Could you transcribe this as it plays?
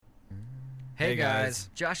Hey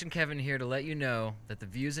guys, Josh and Kevin here to let you know that the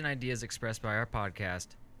views and ideas expressed by our podcast,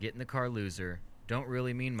 Get in the Car Loser, don't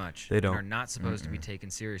really mean much. They don't. And are not supposed to be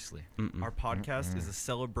taken seriously. Our podcast is a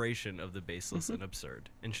celebration of the baseless and absurd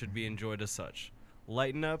and should be enjoyed as such.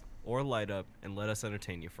 Lighten up or light up and let us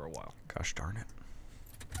entertain you for a while. Gosh darn it.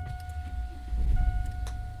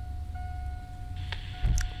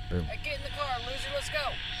 Hey, get in the car, loser, let's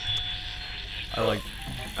go!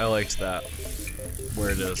 I liked that. Where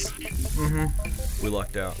it is. We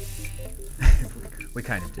lucked out. We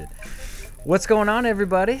kind of did. What's going on,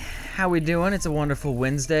 everybody? How we doing? It's a wonderful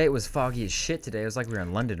Wednesday. It was foggy as shit today. It was like we were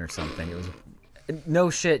in London or something. It was no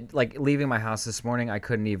shit. Like leaving my house this morning, I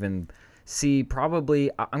couldn't even see. Probably,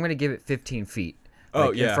 I'm gonna give it 15 feet.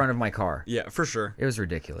 Like, in front of my car. Yeah, for sure. It was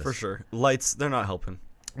ridiculous. For sure. Lights, they're not helping.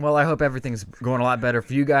 Well, I hope everything's going a lot better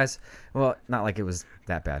for you guys. Well, not like it was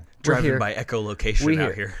that bad. Driving by echolocation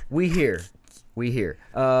out here. We here.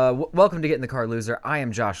 Welcome to Get in the Car Loser. I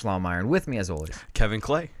am Josh Lawmeyer, and with me as always, Kevin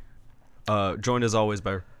Clay. Joined as always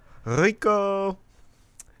by Rico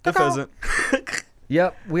the Pheasant.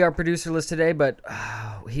 Yep, we are producerless today, but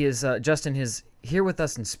he is Justin is here with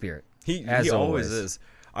us in spirit. He always always is.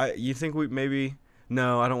 You think we maybe...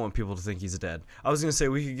 No, I don't want people to think he's dead. I was gonna say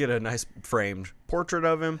we could get a nice framed portrait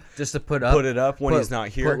of him, just to put it up when he's not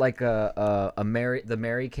here. Put like the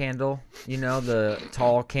Mary candle, the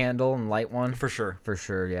tall candle and light one. For sure,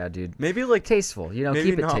 yeah, dude. Maybe like tasteful,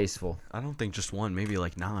 keep it tasteful. I don't think just one, maybe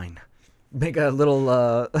like 9. Make a little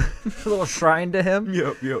little shrine to him.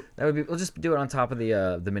 Yep. That would be. We'll just do it on top of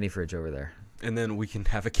the mini fridge over there. And then we can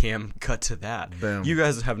have a cam cut to that. Boom. You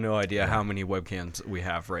guys have no idea how many webcams we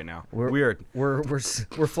have right now. We're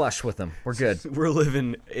flush with them. We're good. We're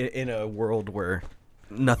living in a world where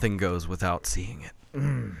nothing goes without seeing it.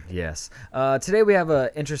 Yes. Today we have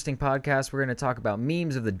an interesting podcast. We're going to talk about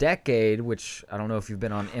memes of the decade, which I don't know if you've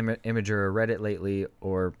been on Imgur or Reddit lately,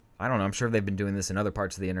 or I don't know. I'm sure they've been doing this in other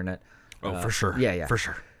parts of the internet. Oh, for sure. Yeah. For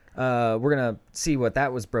sure. We're going to see what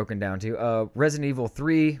that was broken down to. Resident Evil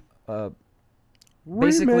 3...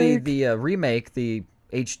 basically the remake, the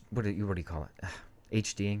what do you call it?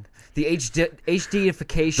 HDing, the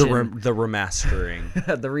HDification, the remastering,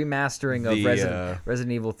 the remastering of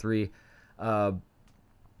Resident Evil 3.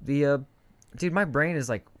 Dude, my brain is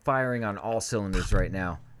like firing on all cylinders right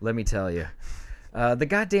now. Let me tell you, the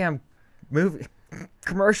goddamn movie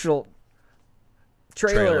commercial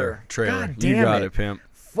trailer. God damn you got it, pimp.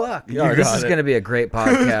 Fuck. This is going to be a great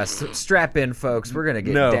podcast. Strap in, folks. We're going to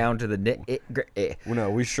get down to the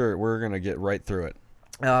We're going to get right through it.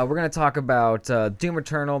 We're going to talk about Doom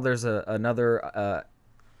Eternal. There's another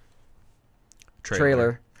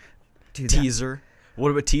trailer. Dude, teaser.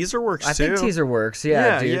 What about teaser works too? I think teaser works.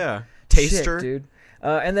 Yeah, dude. Yeah. Taster. Shit, dude.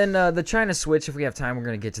 And then the China Switch, if we have time, we're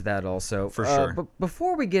going to get to that also. For sure. But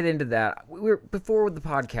before we get into that, before the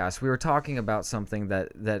podcast, we were talking about something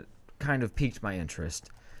that kind of piqued my interest.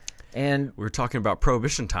 And we were talking about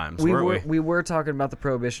Prohibition times, weren't we? We were talking about the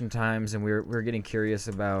Prohibition times, and we were getting curious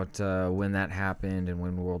about when that happened and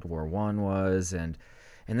when World War I was, and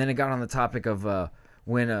then it got on the topic of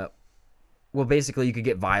when basically you could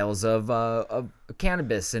get vials of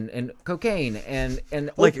cannabis and cocaine and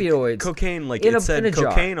like opioids. Cocaine, like in it said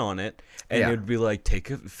cocaine jar. on it, and it'd be like,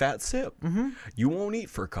 take a fat sip. Mm-hmm. You won't eat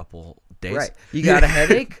for a couple days. Right. You got a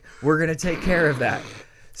headache? We're going to take care of that.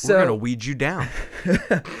 So, we're gonna weed you down.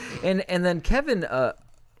 and then Kevin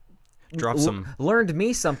learned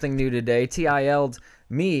me something new today. TIL'd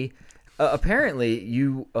me. Apparently,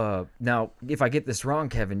 you now if I get this wrong,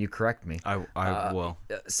 Kevin, you correct me. I will.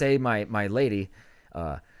 Say my lady.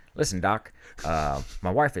 Listen, Doc. My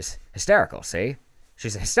wife is hysterical. See,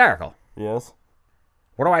 she's hysterical. Yes.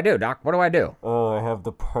 What do I do, Doc? What do I do? Oh, I have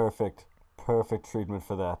the perfect treatment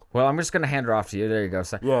for that. Well, I'm just gonna hand her off to you. There you go.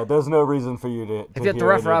 So, yeah, there's no reason for you to if you have to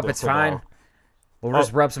rough her up, it's fine. We'll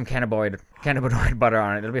just rub some cannabinoid butter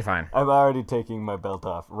on it. It'll be fine. I'm already taking my belt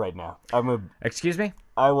off right now. Excuse me?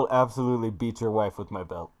 I will absolutely beat your wife with my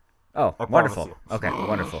belt. Oh, wonderful. Okay,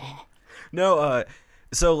 wonderful. No,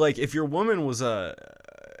 so like if your woman was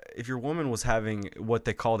having what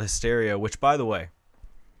they called hysteria, which by the way,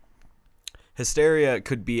 hysteria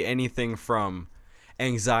could be anything from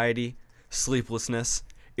anxiety, sleeplessness,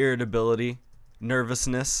 irritability,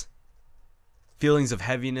 nervousness, feelings of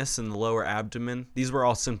heaviness in the lower abdomen. These were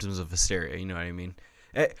all symptoms of hysteria, you know what I mean?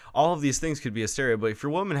 All of these things could be hysteria, but if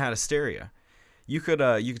your woman had hysteria, you could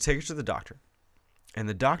take her to the doctor, and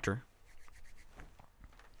the doctor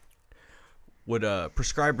would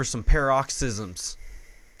prescribe her some paroxysms.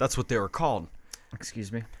 That's what they were called.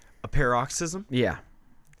 Excuse me? A paroxysm? Yeah.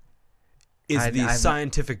 Is the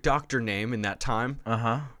scientific doctor name in that time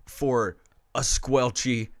for a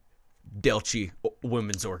squelchy Delchi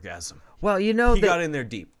women's orgasm. Well, you know He that got in there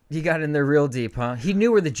deep. he got in there real deep, huh? He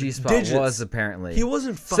knew where the G spot Digits. was, apparently. He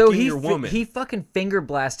wasn't fucking your woman He fucking finger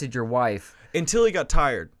blasted your wife. until he got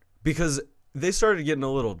tired, because they started getting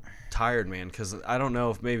a little tired, man. Because I don't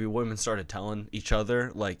know if maybe women started telling each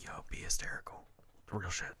other like, "Yo, be hysterical, real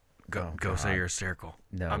shit. Go say you're hysterical."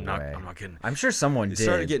 No I'm way. not kidding. I'm sure someone They did.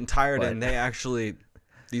 started getting tired, but- and they actually,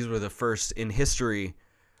 these were the first in history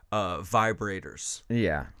vibrators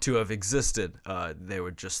Yeah. to have existed. They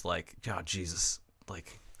would just like, "Oh, Jesus,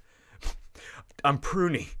 like, I'm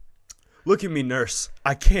pruny. Look at me, nurse.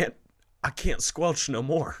 I can't squelch no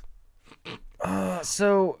more."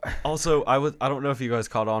 So Also, I don't know if you guys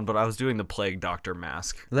caught on, but I was doing the plague doctor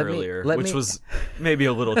mask Let me- earlier, let which me- was maybe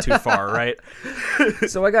a little too far, right?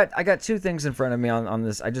 so I got two things in front of me on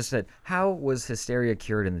this. I just said, how was hysteria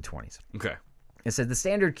cured in the 20s? Okay. It said the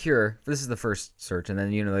standard cure. This is the first search, and then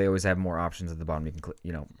they always have more options at the bottom. You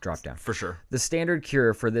can drop down. For sure. The standard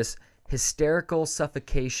cure for this hysterical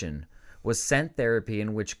suffocation was scent therapy,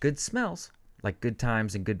 in which good smells, like good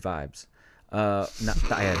times and good vibes, I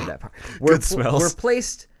added that part. Good smells. Were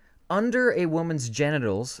placed under a woman's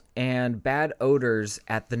genitals, and bad odors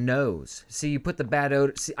at the nose. See, you put the bad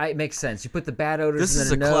odor. See, it makes sense. You put the bad odors. This in is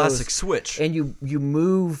the a nose, classic switch. and you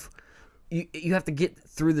move. You have to get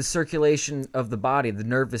through the circulation of the body, the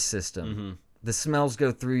nervous system. The smells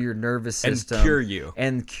go through your nervous And system cure you.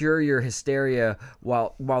 and cure your hysteria,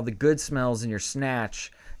 while the good smells in your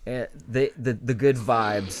snatch, the good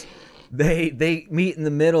vibes, they meet in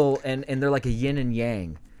the middle, and they're like a yin and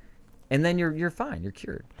yang, and then you're fine. You're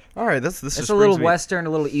cured. All right, this It's just a little brings me- Western, a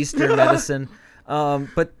little Eastern medicine,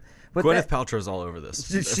 but Gwyneth that, Paltrow's all over this.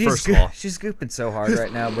 she's First of all, she's gooping so hard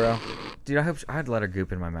right now, bro. Dude, I hope I'd let her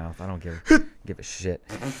goop in my mouth. I don't give a shit.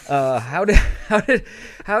 How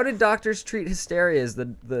did doctors treat hysteria? Is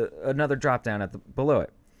the another drop down at the below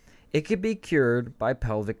it? It could be cured by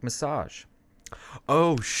pelvic massage.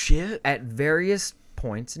 oh shit. At various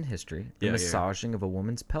points in history, the Yeah, yeah. massaging of a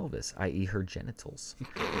woman's pelvis, i.e., her genitals.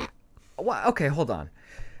 Okay, hold on.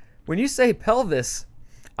 When you say pelvis,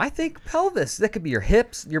 I think pelvis. That could be your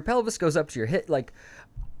hips. Your pelvis goes up to your hip. Like,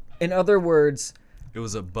 in other words, It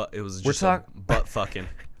was a butt. It was We're just talk- a butt fucking.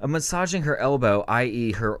 massaging her elbow,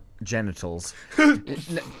 i.e., her genitals,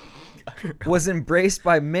 was embraced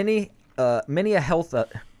by many a health.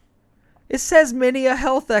 It says many a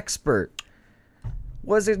health expert.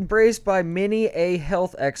 Was embraced by many a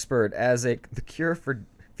health expert as the cure for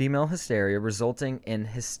female hysteria, resulting in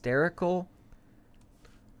hysterical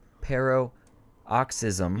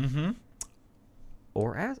paroxysm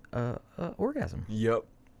or orgasm. Yep.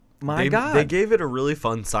 My God. They gave it a really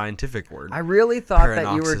fun scientific word. I really thought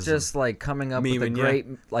that you were Paroxysm. just like coming up with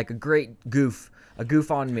Memeing ya. a great goof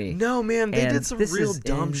on me. No, man, they And did some this real is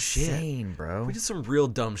dumb shit. insane, bro. We did some real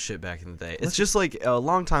dumb shit back in the day. It's just like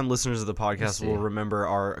longtime listeners of the podcast will see. remember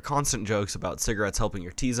our constant jokes about cigarettes helping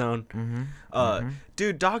your T-zone. Mm-hmm.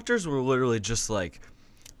 Dude, doctors were literally just like,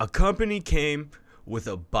 a company came with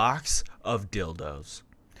a box of dildos.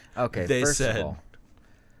 Okay, They first said, of all,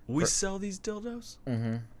 We sell these dildos?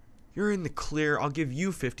 Mm-hmm. You're in the clear. I'll give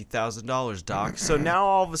you $50,000, doc. So now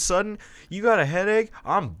all of a sudden, you got a headache?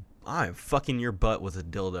 I'm fucking your butt with a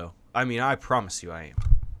dildo. I mean, I promise you I am.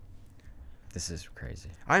 this is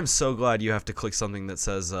crazy. I am so glad you have to click something that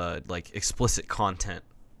says like explicit content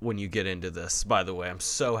when you get into this. By the way, I'm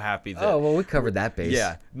so happy that. Oh well, we covered that base.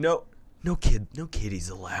 yeah. No kiddies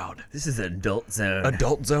allowed. This is an adult zone.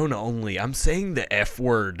 Adult zone only. I'm saying the F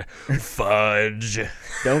word. Fudge.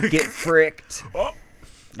 Don't get fricked.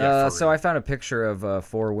 Yeah, for So real. I found a picture of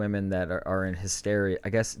 4 women that are in hysteria. I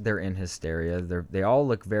guess they're in hysteria. They all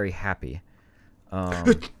look very happy.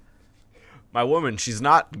 My woman, she's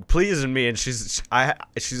not pleasing me, and she's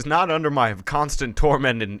not under my constant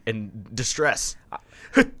torment and distress.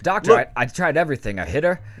 Doctor, Look. I tried everything. I hit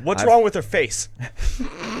her. What's wrong with her face?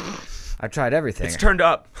 I tried everything. It's turned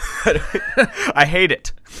up. I hate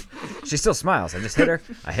it. She still smiles. I just hit her.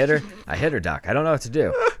 I hit her, Doc. I don't know what to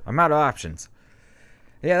do. I'm out of options.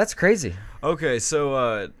 Yeah, that's crazy. Okay,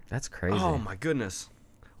 so That's crazy. oh my goodness,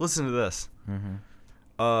 listen to this.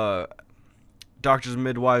 Doctors and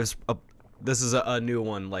midwives. This is a new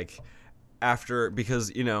one. Like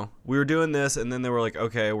because we were doing this, and then they were like,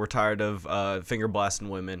 okay, we're tired of finger blasting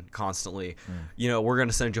women constantly. We're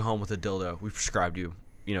gonna send you home with a dildo. We prescribed you,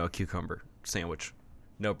 a cucumber sandwich,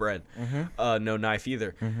 no bread, no knife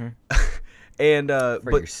either. And For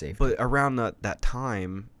your safety. but around that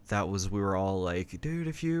time. We were all like, dude,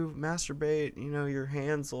 if you masturbate, your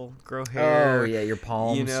hands will grow hair. Oh yeah, your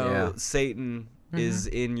palms. Yeah. Satan is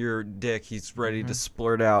in your dick. He's ready to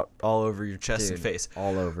splurt out all over your chest Dude, and face.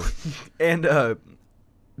 all over. And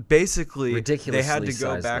basically they had to Ridiculously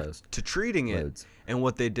go sized back loads. to treating it. Loads. And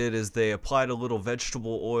what they did is they applied a little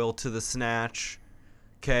vegetable oil to the snatch.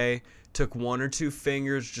 Okay, took 1 or 2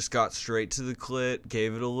 fingers, just got straight to the clit,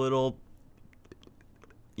 gave it a little.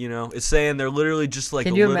 You know, it's saying they're literally just like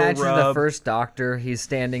Can a you little imagine rub. the first doctor? He's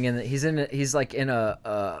standing in. He's like in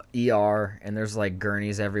a ER, and there's like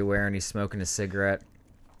gurneys everywhere, and he's smoking a cigarette.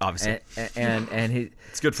 Obviously, And he.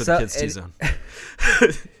 it's good for so- the kids' and-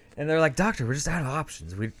 T-zone. And they're like, doctor, we're just out of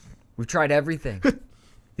options. We've tried everything.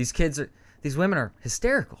 These women are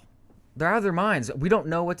hysterical. They're out of their minds. We don't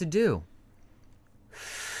know what to do.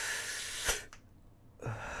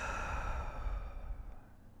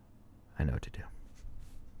 I know what to do.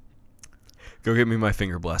 Go get me my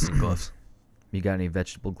finger blasting gloves. You got any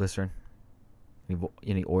vegetable glycerin?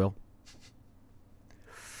 Any oil?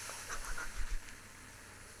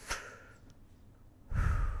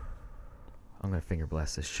 I'm gonna finger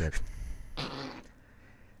blast this shit.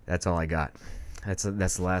 That's all I got. That's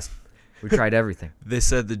the last. We tried everything. They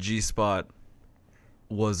said the G-spot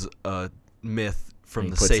was a myth from He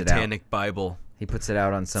the puts it out. Satanic Bible. He puts it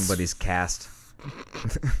out on somebody's cast.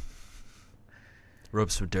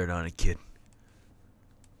 Rub some dirt on it, kid.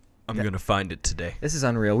 I'm Yeah. gonna find it today. This is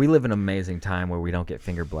unreal. We live in an amazing time where we don't get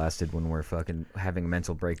finger blasted when we're fucking having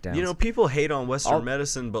mental breakdowns. You know, people hate on Western Al-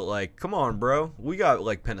 medicine, but like, come on, bro. We got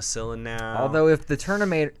like penicillin now. although if the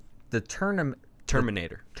Terminator.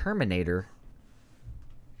 Terminator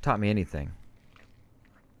taught me anything,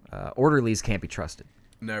 orderlies can't be trusted.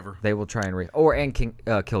 Never. They will try and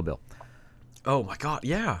Kill Bill. Oh my God,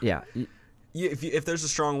 yeah. Yeah. If there's a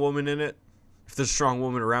strong woman in it, if there's a strong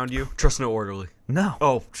woman around you, trust no orderly. No.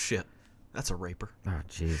 Oh shit, that's a raper. Oh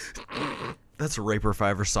jeez. That's a raper if I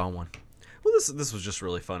ever saw one. Well, this was just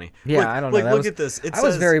really funny. Yeah, Look- I don't know. Like, That look was- at this. It I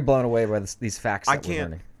was says- very blown away by these facts that I we're can't.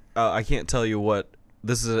 learning. I can't tell you what.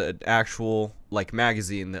 This is an actual like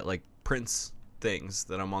magazine that like prints things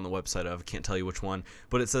that I'm on the website of. I can't tell you which one,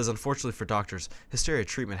 but it says, unfortunately for doctors, hysteria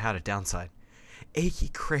treatment had a downside. Achy,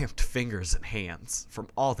 cramped fingers and hands from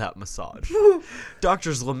all that massage.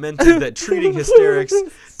 Doctors lamented that treating hysterics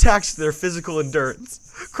taxed their physical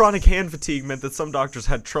endurance. Chronic hand fatigue meant that some doctors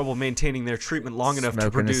had trouble maintaining their treatment long enough to Smoking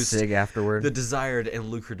a produce cig afterward. the desired and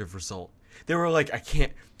lucrative result. They were like,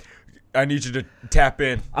 I need you to tap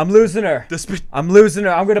in. I'm losing her. This I'm losing her.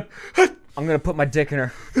 I'm gonna put my dick in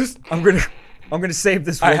her. I'm gonna save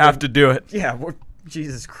this I woman. have to do it. Yeah.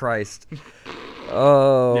 Jesus Christ.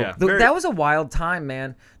 Oh. Yeah, That was a wild time,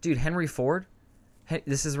 man. Dude, Henry Ford.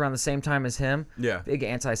 This is around the same time as him. Yeah. Big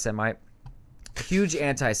anti-Semite. Huge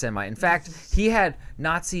anti-Semite. In fact, he had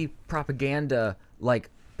Nazi propaganda like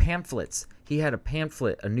pamphlets. He had a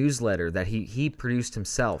pamphlet, a newsletter that he produced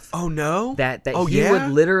himself. Oh no! That oh, he yeah?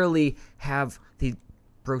 would literally have the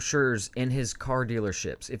brochures in his car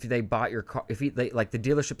dealerships. If they bought your car, like the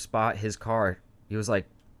dealerships bought his car, he was like,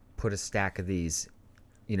 put a stack of these,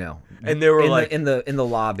 you know. And they were like, in the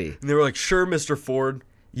lobby. and they were like, sure, Mr. Ford.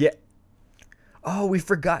 Yeah. Oh, we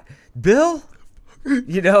forgot, Bill.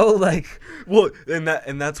 You know, like Well, and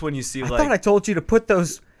that's when you see I like, thought I told you to put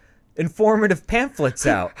those informative pamphlets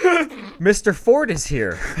out. Mr. Ford is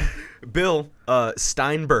here. Bill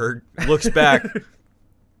Steinberg looks back.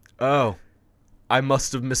 Oh, I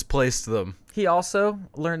must have misplaced them. He also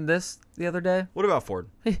learned this the other day. What about Ford?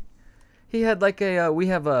 He had like we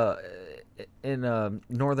have in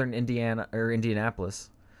northern Indiana or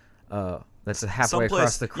Indianapolis. That's halfway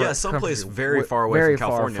across the country. someplace very far away from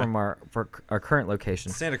California. Far from our current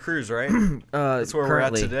location. Santa Cruz, right? That's where we're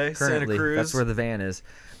at today, Santa Cruz. That's where the van is.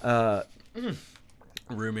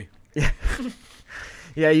 Roomy.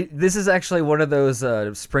 Yeah, this is actually one of those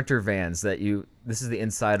Sprinter vans that you. This is the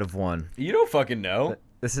inside of one. You don't fucking know,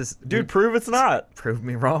 This is dude. Prove it's not. Prove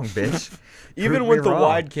me wrong, bitch. Even Prove with me the wrong.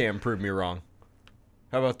 wide cam, prove me wrong.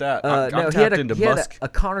 How about that? I'm No, tapped into he had Musk. a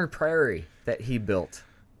Connor Prairie that he built.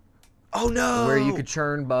 Oh no! Where you could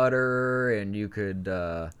churn butter and you could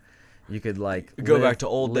like Go back to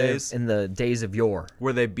old live days? in the days of yore.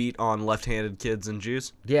 Where they beat on left-handed kids and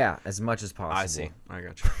Jews. Yeah, as much as possible. I see. I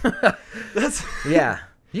got you. That's Yeah,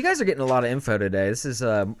 you guys are getting a lot of info today. This is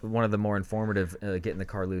one of the more informative get in the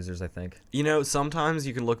car losers, I think. You know, sometimes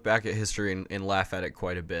you can look back at history and laugh at it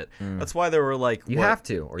quite a bit. That's why there were like You have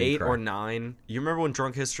to, or you 8 cry. or 9. You remember when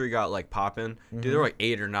Drunk History got like popping? Dude, there were like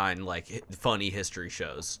 8 or 9 like funny history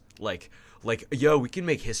shows. Like yo, we can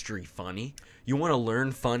make history funny. You want to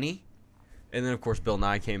learn funny? And then of course Bill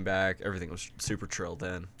Nye came back. Everything was super trill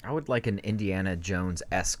then. I would like an Indiana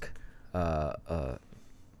Jones-esque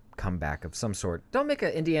comeback of some sort. Don't make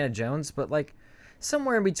an Indiana Jones, but like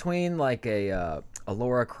somewhere in between, like a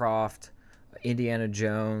Laura Croft, Indiana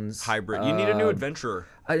Jones Hybrid. You need a new adventurer.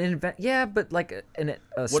 Yeah, but like a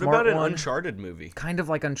What smart about an one, Uncharted movie? kind of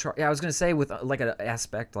like Uncharted. Yeah, I was gonna say with like an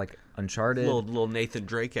aspect like Uncharted. Little Nathan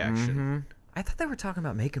Drake action. I thought they were talking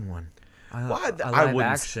about making one. A I live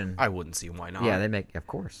wouldn't. action. I wouldn't see why not. Yeah, they make, of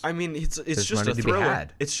course. I mean, it's There's just money a to be thriller.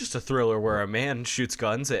 had. It's just a thriller where a man shoots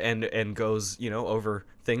guns and goes over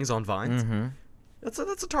things on vines. Mm-hmm. That's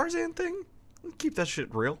a Tarzan thing. Keep that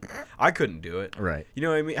shit real. I couldn't do it. Right. You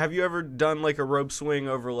know what I mean? Have you ever done like a rope swing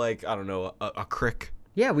over like I don't know a crick?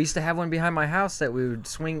 Yeah, we used to have one behind my house that we would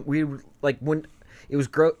swing. We would, like when it was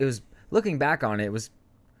It was looking back on it, it was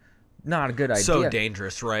not a good idea. So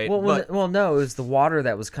dangerous, right? Well, no, it was the water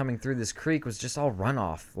that was coming through this creek was just all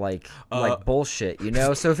runoff, like bullshit, you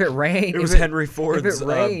know. So if it rained, it was Henry Ford's if it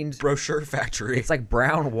rained, brochure factory. it's like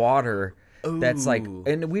brown water. That's like, Ooh.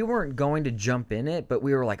 and we weren't going to jump in it, but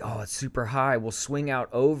we were like, oh, it's super high. We'll swing out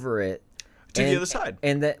over it To the other side.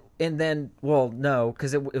 and then, well, no,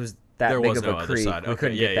 because it was that There big was of no a other creek. side. We Okay,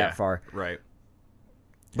 couldn't get that far. Right.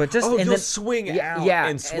 But just Oh, and you'll then swing out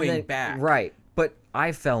and swing then- back. Right. But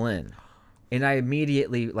I fell in. And I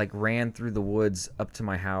immediately like ran through the woods up to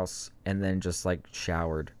my house and then just like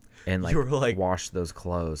showered and You were like- washed those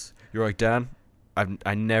clothes. You're like, Dad,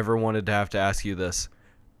 I never wanted to have to ask you this,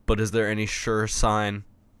 but is there any sure sign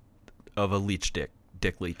of a leech dick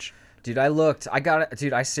leech? Dude, I looked. I got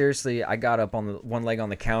up on the one leg on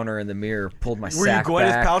the counter in the mirror, pulled my Were sack you Gwyneth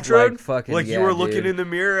back, Paltrow? like fucking Like yeah, you were looking dude. in the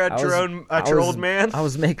mirror at I your was- own I your was- old man? I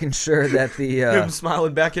was making sure that the Him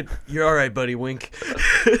smiling back at you're all right, buddy. Wink.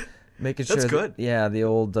 making sure That's good. The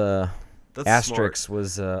old That's asterisk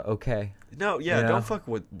was okay. No, yeah, Yeah. don't fuck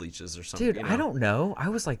with leeches or something. Dude, you know? I don't know. I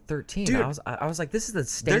was like 13. Dude, I was like, this is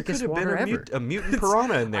the There could stankest have water been ever. a mutant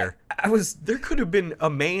piranha in there. I was, There could have been a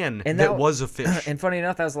man And that that- was a fish. and funny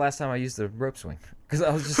enough, that was the last time I used the rope swing because I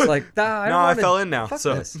was just like, nah, I don't No, I wanna- fell in now, fuck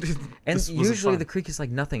so this. And this wasn't usually fun. the creek is like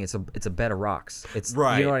nothing. It's a bed of rocks. It's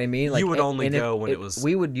Right. You know what I mean? Like You would only and go when it was-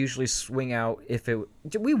 We would usually swing out if it.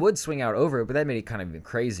 We would swing out over it, but that made it kind of even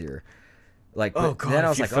crazier. Like, Oh, but God, then I if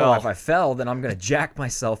was you like, fell. oh, if I fell, then I'm gonna jack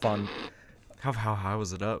myself on. How high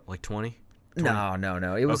was it up? Like 20?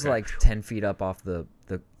 No. It was Okay. like 10 feet up off the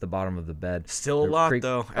bottom of the bed. Still a The lot,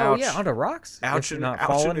 though. Oh Ouch. yeah, onto rocks. Ouch If you're and- not ouch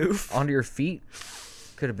falling and oof. onto your feet.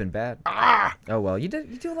 Could have been bad. Oh well, you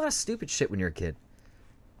do a lot of stupid shit when you're a kid.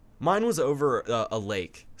 Mine was over a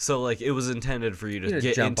lake, so like it was intended for you to You just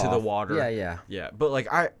get jump into the off. water. Yeah. Yeah, but like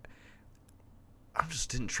I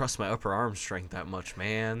just didn't trust my upper arm strength that much,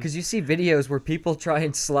 man. Because you see videos where people try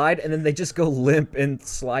and slide, and then they just go limp and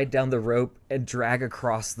slide down the rope and drag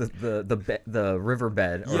across the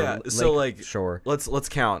riverbed. Or Yeah, so lake like shore. Let's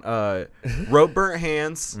count. Rope burnt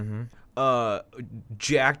hands, Mm-hmm.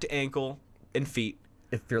 jacked ankle and feet.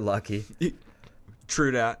 If you're lucky.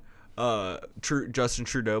 True that. Justin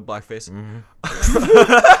Trudeau, blackface.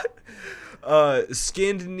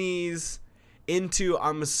 Skinned knees into.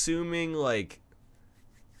 I'm assuming like.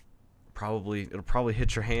 It'll probably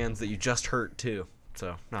hit your hands that you just hurt too.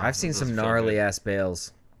 So no, I've seen it some doesn't feel gnarly good. ass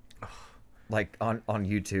bails, like on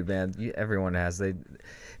YouTube, man. Everyone has.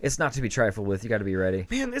 It's not to be trifled with. You got to be ready.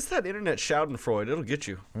 Man, it's that internet Schadenfreude. It'll get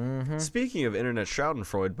you. Mm-hmm. Speaking of internet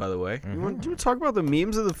Schadenfreude, by the way, you want to talk about the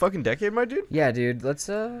memes of the fucking decade, my dude? Yeah, dude. Let's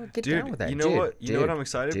get Dude, down with that. you know Dude, what? You know what dude, I'm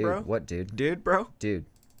excited, dude, bro? What, dude? Dude, bro. Dude.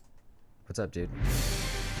 What's up, dude?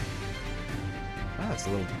 Wow, it's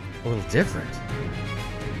a little different.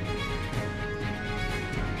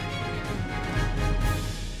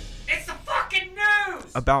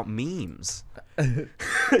 About memes.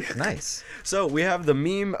 Nice. So we have the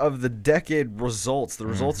meme of the decade results. The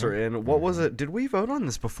results are in. What was it? Did we vote on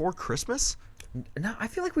this before Christmas? No, I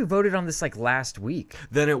feel like we voted on this like last week.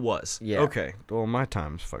 Then it was. Yeah. Okay. Well, my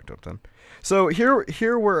time's fucked up then. So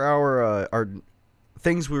here were our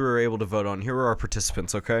things we were able to vote on. Here were our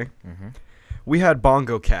participants. Okay. Mm-hmm. We had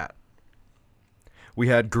Bongo Cat. We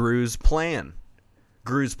had Gru's Plan.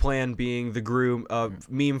 Gru's Plan being the Gru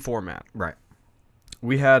meme format. Right.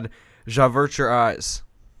 We had Javert Your Eyes.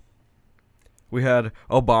 We had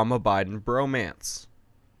Obama Biden Bromance.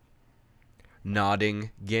 Nodding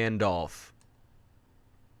Gandalf.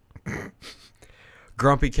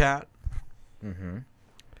 Grumpy Cat. Mm-hmm.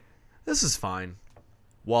 This is fine.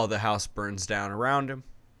 While the house burns down around him.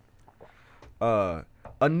 A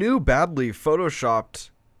new badly photoshopped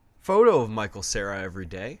photo of Michael Cera every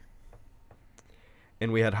day.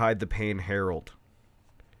 And we had Hide the Pain Harold.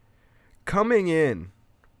 Coming in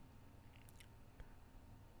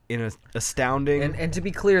an astounding... And to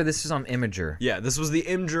be clear, this is on Imager. Yeah, this was the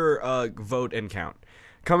Imgur vote and count.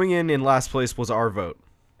 Coming in last place was our vote.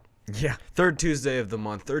 Yeah. Third Tuesday of the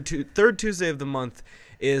month. Third Tuesday of the month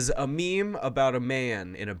is a meme about a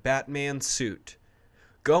man in a Batman suit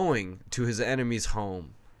going to his enemy's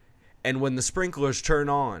home. And when the sprinklers turn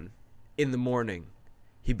on in the morning,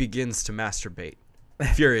 he begins to masturbate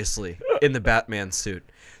furiously in the Batman suit.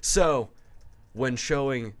 So, when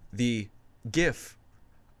showing the GIF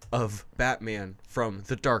of Batman from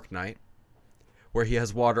The Dark Knight, where he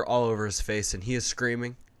has water all over his face and he is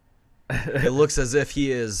screaming, it looks as if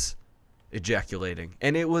he is ejaculating.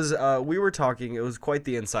 And it was, we were talking, it was quite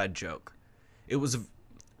the inside joke. It was a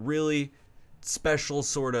really special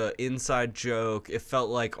sort of inside joke. It felt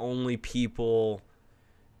like only people,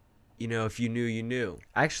 you know, if you knew, you knew.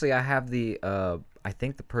 Actually, I have the, I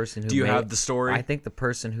think the person who Do you have the story? I think the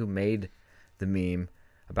person who made the meme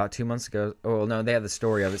about 2 months ago. Oh, no, they have the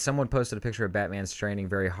story of it. Someone posted a picture of Batman straining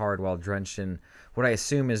very hard while drenched in what I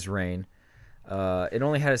assume is rain. It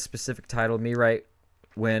only had a specific title, me right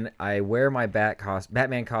when I wear my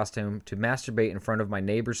Batman costume to masturbate in front of my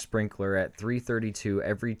neighbor's sprinkler at 3:32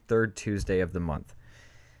 every third Tuesday of the month.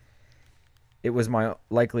 It was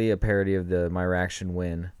likely a parody of the My Reaction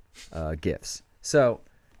Win GIFs. So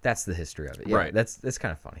that's the history of it. Yeah, Right. That's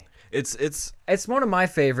kind of funny. It's one of my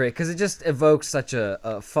favorite because it just evokes such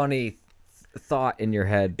a funny thought in your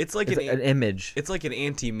head. It's like an image. It's like an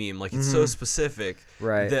anti-meme. Like, it's so specific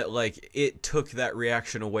Right. that, like, it took that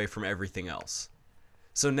reaction away from everything else.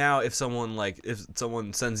 So now if someone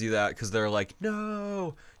sends you that because they're like,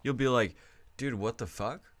 no, you'll be like, dude, what the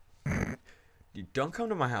fuck? You don't come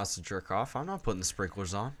to my house to jerk off. I'm not putting the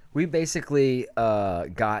sprinklers on. We basically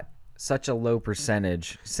got such a low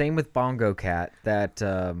percentage. Same with Bongo Cat that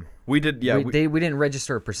We did, we didn't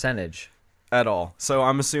register a percentage. at all. So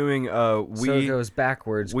I'm assuming So it goes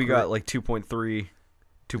backwards. we got like 2.3,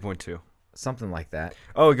 2.2. something like that.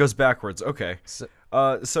 Oh, it goes backwards. Okay. So,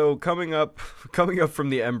 So coming up from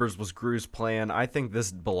the embers was Gru's plan. I think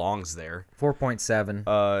this belongs there. 4.7.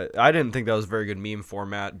 I didn't think that was a very good meme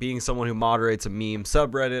format. Being someone who moderates a meme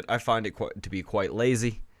subreddit, I find it to be quite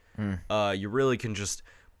lazy. You really can just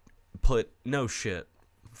put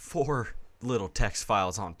 4 little text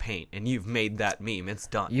files on Paint, and you've made that meme. It's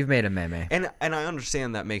done. You've made a meme. And I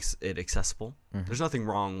understand that makes it accessible. There's nothing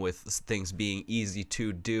wrong with things being easy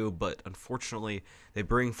to do, but unfortunately, they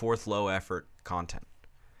bring forth low effort content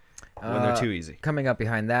when they're too easy. Coming up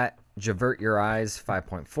behind that, Javert Your Eyes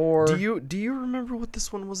 5.4. Do you remember what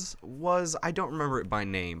this one was? I don't remember it by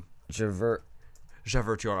name. Javert.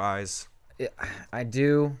 Javert Your Eyes. I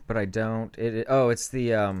do, but I don't. It's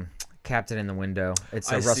the Captain in the Window.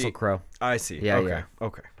 It's Russell Crowe. I see. Yeah, okay. yeah.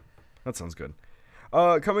 Okay. That sounds good.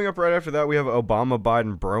 Coming up right after that, we have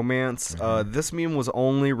Obama-Biden bromance. This meme was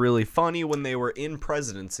only really funny when they were in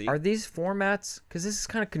presidency. Are these formats? Because this is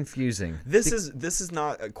kind of confusing. This is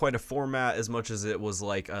not quite a format as much as it was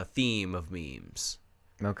like a theme of memes.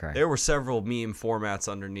 Okay. There were several meme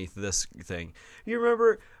formats underneath this thing. You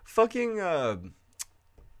remember fucking Joe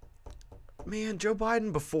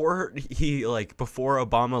Biden before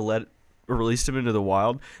Obama released him into the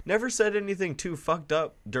wild, never said anything too fucked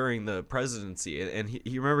up during the presidency, and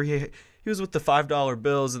he remember he was with the $5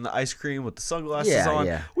 bills and the ice cream with the sunglasses on.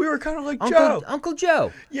 Yeah. We were kind of like Joe, Uncle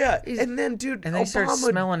Joe. yeah. And then dude, And then he started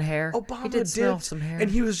smelling hair. Obama He did smell dipped, some hair. and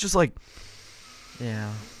he was just like, Yeah.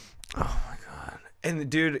 oh my god. And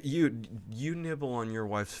dude, you nibble on your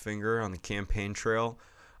wife's finger on the campaign trail.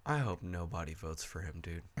 I hope nobody votes for him,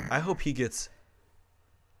 dude. I hope he gets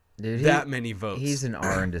Dude, that many votes. He's an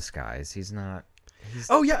R in disguise. He's not.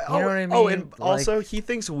 Oh yeah. You know what I mean? Oh, and Like- also he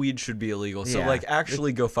thinks weed should be illegal. So Yeah. like,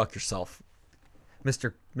 actually, go fuck yourself.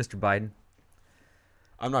 Mr. Biden.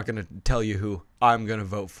 I'm not gonna tell you who I'm gonna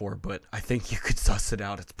vote for, but I think you could suss it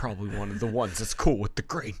out. It's probably one of the ones that's cool with the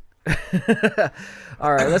green.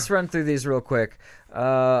 All right, let's run through these real quick.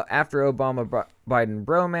 After Obama-Biden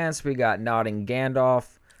bromance, we got Nodding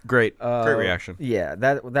Gandalf. Great reaction. Yeah,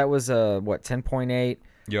 that was 10.8.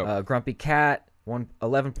 Yep. Grumpy Cat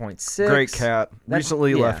 11.6. Great cat.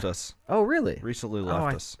 Recently left us. Oh really? Recently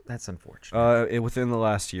left us. That's unfortunate. Within the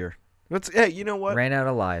last year. Hey, you know what? Ran out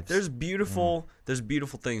of lives. There's beautiful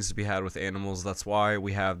things to be had with animals. That's why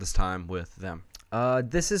we have this time with them.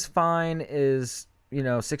 This is fine. Is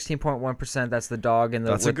 16.1%. That's the dog and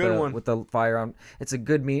That's a good one with the firearm. It's a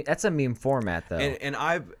good meme. That's a meme format though. And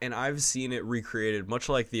I've seen it recreated, much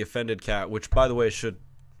like the offended cat, which by the way should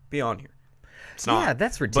be on here. It's not. Yeah,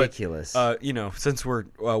 that's ridiculous. But, since we're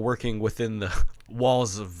working within the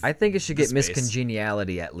walls of, I think it should get space.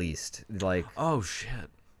 miscongeniality at least, like oh shit,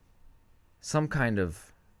 some kind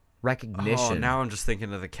of recognition. Oh, now I'm just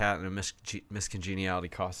thinking of the cat in a miscongeniality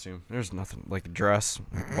costume. There's nothing like a dress,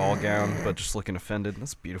 ball gown, but just looking offended.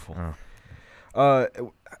 That's beautiful.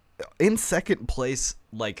 In second place,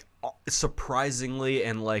 like surprisingly,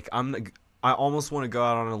 and like I almost want to go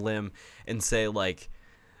out on a limb and say like,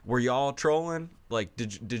 were y'all trolling? Like,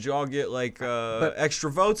 did y'all get like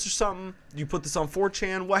extra votes or something? You put this on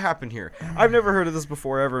 4chan? What happened here? I've never heard of this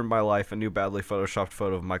before ever in my life. A new badly photoshopped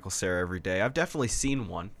photo of Michael Cera every day. I've definitely seen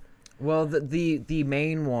one. Well, the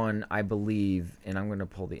main one, I believe, and I'm going to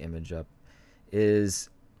pull the image up, is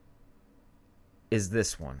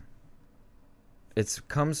this one. It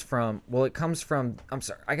comes from. I'm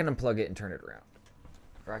sorry, I can unplug it and turn it around,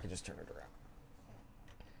 or I can just turn it around.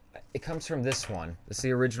 It comes from this one. It's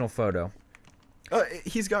the original photo.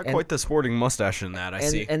 He's got quite the sporting mustache in that. I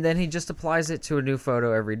see. And then he just applies it to a new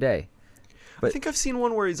photo every day. I think I've seen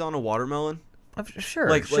one where he's on a watermelon. Sure,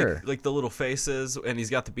 Like the little faces, and he's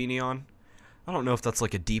got the beanie on. I don't know if that's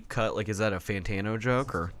like a deep cut. Like, is that a Fantano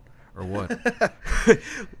joke or what?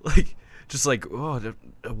 Like, just like, oh,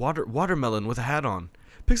 a watermelon with a hat on.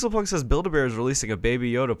 Pixelpunk says Build-A-Bear is releasing a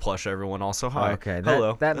Baby Yoda plush. Everyone also hi. Okay,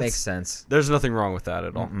 hello. That makes sense. There's nothing wrong with that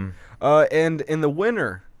at all. And in the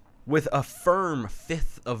winner, with a firm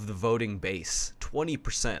fifth of the voting base,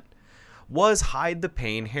 20%, was Hide the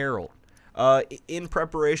Pain Harold. In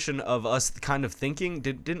preparation of us kind of thinking,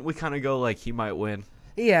 didn't we kind of go like he might win?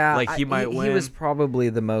 Yeah, Like he might win. He was probably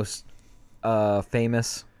the most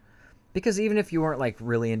famous. Because even if you weren't like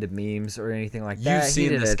really into memes or anything like that, You've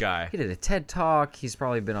seen this guy. He did a TED Talk. He's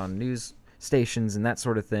probably been on news stations and that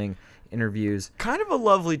sort of thing, interviews. Kind of a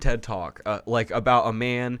lovely TED Talk, like about a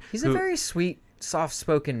man. He's a very sweet,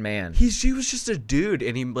 soft-spoken man. He was just a dude,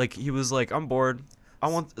 and he was like, I'm bored. I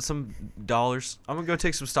want some dollars. I'm gonna go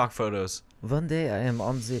take some stock photos. One day I am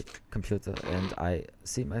on the computer and I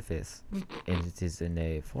see my face, and it is in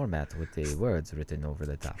a format with the words written over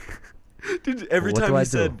the top. Dude, every What time do he I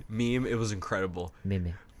said meme, it was incredible.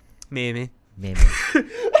 Meme. Meme. Meme.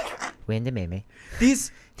 When the meme.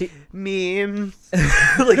 These memes.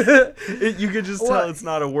 Like, you could just tell it's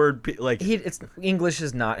not a word. Like English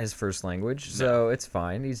is not his first language, so it's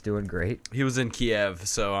fine. He's doing great. he was in Kiev,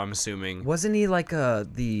 so I'm assuming. Wasn't he like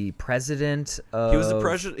the president of... He was the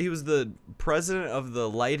president. He was the president of the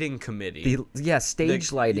lighting committee.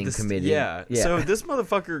 Stage lighting committee. Yeah. So this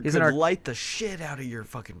motherfucker He's could an light the shit out of your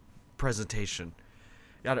fucking presentation.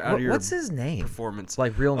 Out of your What's his name? performance.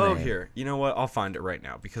 Like real name. Oh, here. You know what? I'll find it right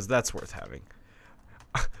now because that's worth having.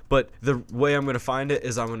 But the way I'm going to find it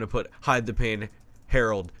is I'm going to put Hide the Pain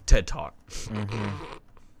Harold TED Talk.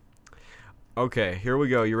 Okay, here we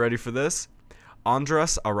go. You ready for this?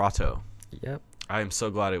 Andres Arato. Yep. I am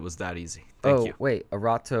so glad it was that easy. Thank you. Wait.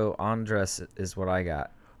 Arato Andres is what I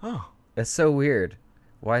got. Oh, It's so weird.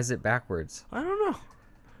 Why is it backwards? I don't know.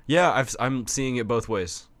 Yeah, I'm seeing it both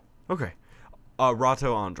ways. Okay.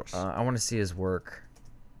 Rato Andres. I want to see his work.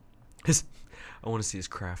 I want to see his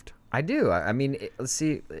craft. I do. I mean, let's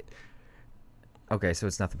see. Okay, so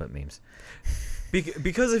it's nothing but memes.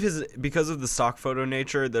 Because of the stock photo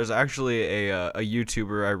nature, there's actually a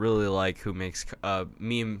YouTuber I really like who makes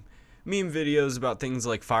meme videos about things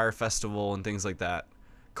like Fire Festival and things like that,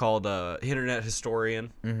 called Internet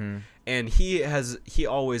Historian. Mm-hmm. And he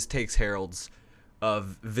always takes Harold's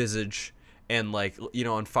visage. And, like, you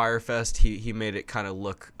know, on Firefest, he made it kind of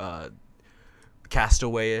look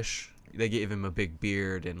Castaway-ish. They gave him a big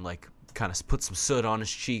beard and, like, kind of put some soot on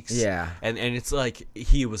his cheeks. Yeah. And it's like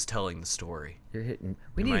he was telling the story. You're hitting.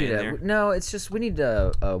 Am I in there? No, it's just we need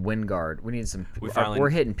a wind guard. We need some. We're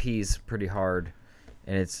hitting P's pretty hard,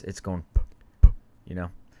 and it's going. You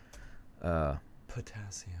know.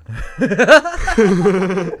 Potassium.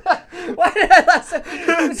 Why did I say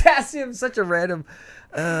potassium? Such a random.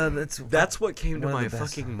 That's what came to one of my the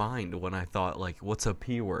best. fucking mind when I thought, like, what's a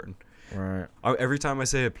P word? Right. Every time I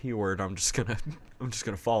say a P word, I'm just gonna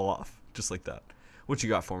fall off just like that. What you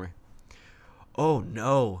got for me? Oh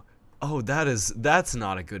no! Oh, that's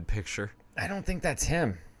not a good picture. I don't think that's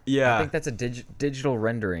him. Yeah. I think that's a digital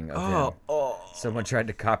rendering of him. Oh. Someone tried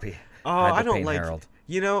to copy. Oh, Hide the I don't Pain like. Harold.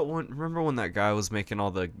 You know, remember when that guy was making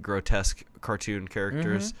all the grotesque cartoon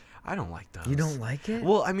characters? I don't like those. You don't like it?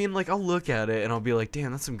 Well, I mean, like, I'll look at it and I'll be like,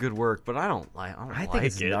 "Damn, that's some good work," but I don't like. I think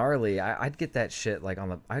it's gnarly. I'd get that shit like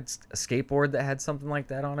on a skateboard that had something like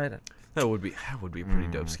that on it. That would be a pretty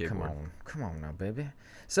dope skateboard. Come on now, baby.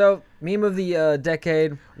 So meme of the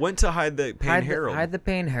decade. Went to Hide the Pain Harold Hide the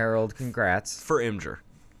Pain Harold. Congrats for Imgur.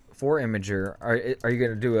 For Imager. Are you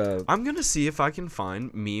gonna do a? I'm gonna see if I can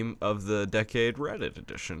find meme of the decade Reddit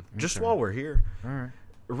edition. Just while we're here. All right.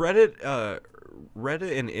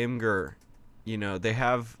 Reddit and Imgur, you know, they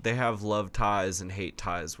have love ties and hate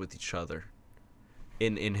ties with each other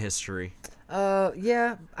in history.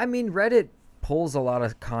 Yeah. I mean, Reddit pulls a lot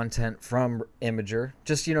of content from Imager.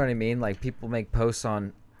 Just, you know what I mean? Like, people make posts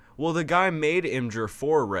on Well, the guy made Imgur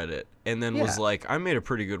for Reddit and then was Yeah. like, I made a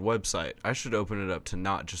pretty good website. I should open it up to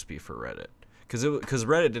not just be for Reddit. Because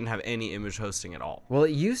Reddit didn't have any image hosting at all. Well,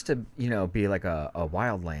 it used to, be like a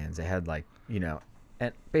Wildlands. It had like,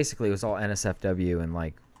 and basically it was all NSFW and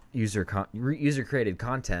like user created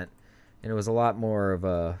content, and it was a lot more of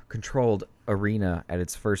a controlled arena at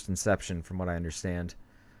its first inception, from what I understand.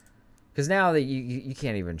 Because now that you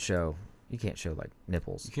can't even show, like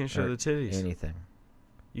nipples. You can't show or the titties. anything,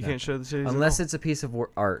 You can't show the titties unless at it's a piece of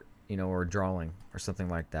art, or a drawing or something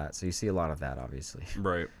like that. So you see a lot of that, obviously. all.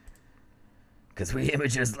 Right. Because we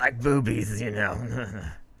images like boobies,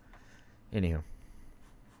 Anywho.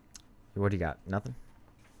 What do you got? Nothing?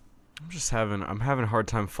 I'm having a hard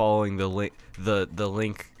time following the link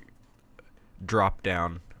drop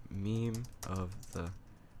down. Meme of the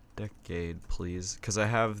decade, please. Because I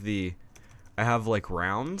have like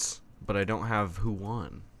rounds, but I don't have who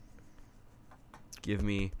won. Give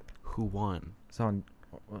me who won. It's on.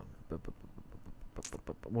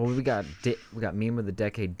 Well, we got meme of the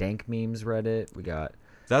decade, dank memes Reddit. We got.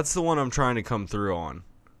 That's the one I'm trying to come through on.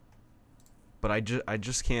 But I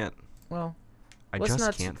just can't. Well,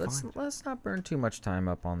 Let's not burn too much time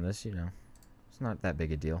up on this. It's not that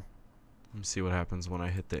big a deal. Let me see what happens when I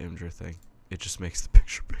hit the Imgur thing. It just makes the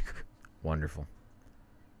picture bigger. Wonderful.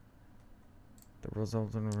 The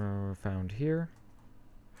results are found here.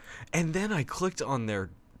 And then I clicked on their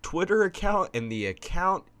Twitter account, and the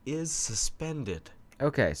account is suspended.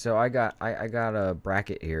 Okay, so I got a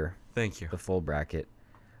bracket here. Thank you. The full bracket.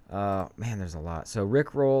 Man, there's a lot. So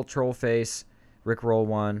Rickroll, Trollface, Rickroll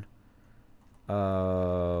 1.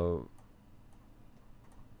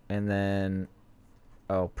 And then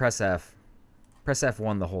Press F. Press F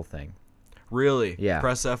won the whole thing. Really? Yeah.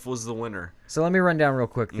 Press F was the winner. So let me run down real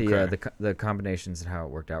quick Okay. the combinations and how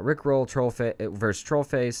it worked out. Rickroll versus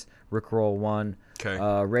Trollface, Rickroll 1.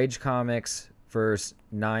 Okay. Rage Comics versus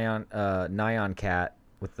Nyan Cat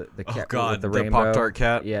with the Oh cat God, with the the rainbow. Pop-Tart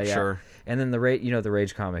cat. Yeah. Sure. And then the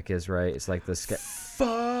Rage Comic is right. It's like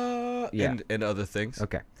the Yeah. And other things.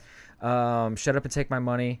 Okay. Shut Up and Take My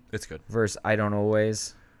Money It's good. versus I Don't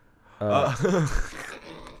Always.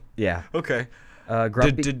 Yeah. Okay.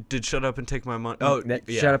 Grumpy. Did Shut Up and Take My Money? Oh, yeah.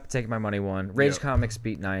 Shut Up and Take My Money won. Rage Yep. Comics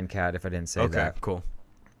beat Nyan Cat, if I didn't say Okay, that. cool.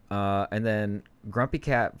 And then Grumpy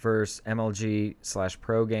Cat versus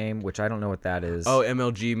MLG/Pro Game, which I don't know what that is. Oh,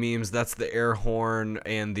 MLG memes. That's the air horn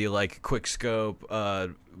and the like quick scope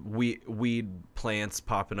weed plants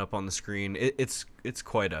popping up on the screen. It's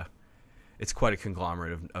quite a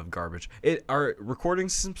conglomerate of garbage. Our recording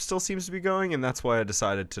still seems to be going, and that's why I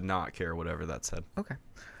decided to not care whatever that said. Okay.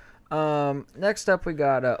 Next up we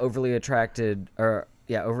got overly attracted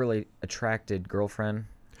girlfriend.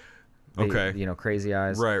 Okay. Crazy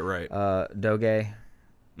eyes. Right. Doge.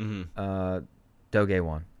 Mm-hmm. Doge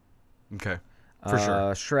won. Okay. For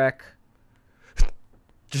sure. Shrek.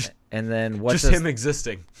 Just And then him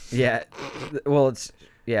existing. Yeah. Well, it's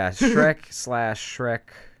Shrek/Shrek.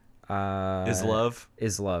 Is love?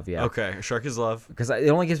 Is love, yeah. Okay. Shrek is love. Because it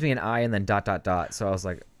only gives me an I and then ... So I was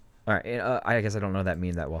like, all right. I guess I don't know that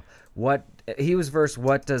meme that well. He was versus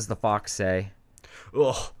What Does the Fox Say?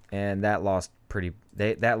 Ugh. And that lost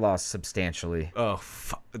that lost substantially. Oh,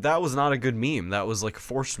 that was not a good meme. That was like a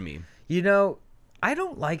forced meme. I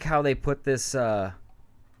don't like how they put this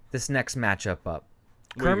next matchup up.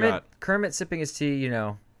 What do you got? Kermit sipping his tea,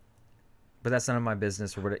 but that's none of my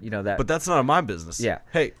business or what that. But that's none of my business. Yeah.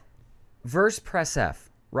 Hey. Verse Press F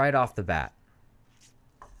right off the bat.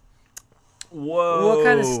 Whoa. What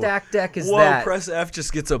kind of stack deck is Whoa, that? Press F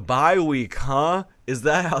just gets a bye week, huh? Is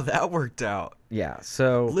that how that worked out? Yeah,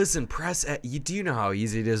 so... Listen, Press F. Do you know how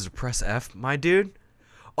easy it is to press F, my dude?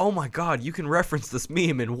 Oh my God, you can reference this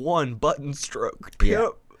meme in one button stroke.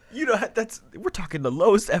 Yeah. We're talking the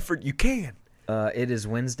lowest effort you can. It is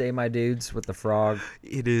Wednesday, my dudes, with the frog.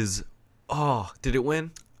 It is... Oh, did it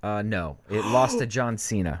win? No. It lost to John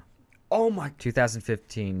Cena. Oh my...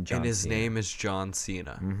 2015 John Cena. And his name is John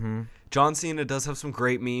Cena. Mm-hmm. John Cena does have some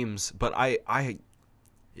great memes, but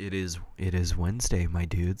it is Wednesday, my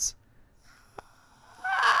dudes.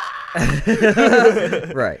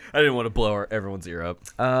 Right. I didn't want to blow everyone's ear up.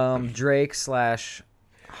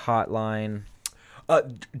 Drake/Hotline.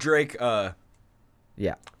 Drake. Yeah.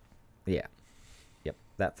 Yep.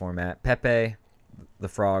 That format. Pepe, the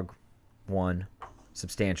frog, won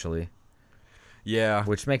substantially, Yeah.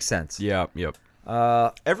 which makes sense. Yeah. Yep.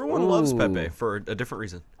 Everyone loves Pepe for a different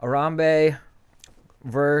reason. Arambe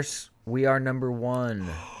versus We Are Number One.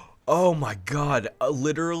 Oh my God!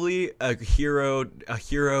 Literally, a hero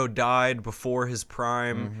died before his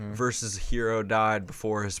prime versus a hero died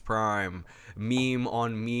before his prime. Meme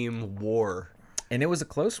on meme war. And it was a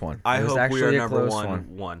close one. I It was hope we are actually a number close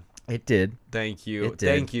one. It did. Thank you. It did.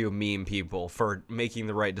 Thank you, meme people, for making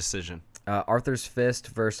the right decision. Arthur's Fist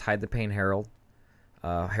versus Hide the Pain Harold.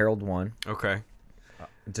 Harold won. Okay.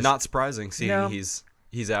 Just- Not surprising, seeing No. he's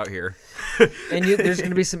out here. And there's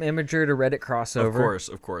going to be some Imager to Reddit crossover.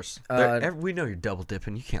 Of course. We know you're double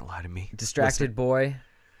dipping. You can't lie to me. Distracted Boy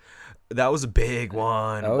That was a big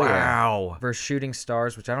one. Oh, wow. versus Shooting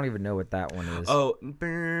Stars, which I don't even know what that one is. Oh.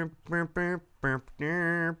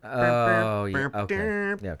 Oh, yeah.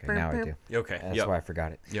 Okay. Yeah, okay. Now I do. Okay. That's Yep. why I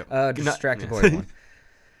forgot it. Yep. Distracted Boy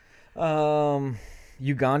won.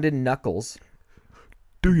 Ugandan Knuckles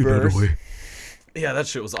Do you verse- Yeah, that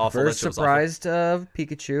shit was awful. That versus shit was surprised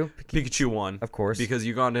Pikachu. awful. Pikachu won. Of course. Because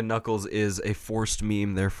Ugandan Knuckles is a forced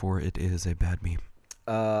meme, therefore it is a bad meme.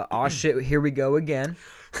 Aw shit, here we go again.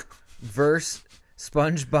 Versus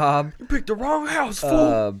SpongeBob. You picked the wrong house,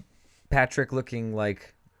 fool. Patrick looking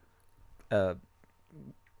like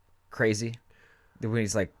crazy when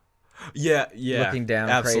he's like, Yeah. looking down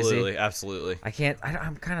absolutely, crazy. Absolutely.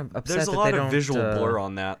 I'm kind of upset There's a that lot they of don't visual blur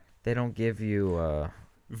on that. they don't give you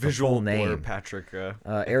Visual full blur, name. Patrick.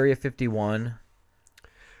 Area 51.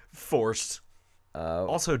 Forced.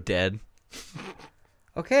 Also dead.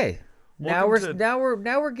 Okay. Now Welcome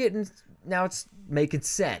we're getting now it's making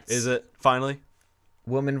sense. Is it finally?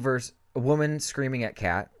 Woman screaming at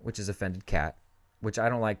cat, which is offended cat, which I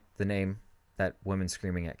don't like the name that woman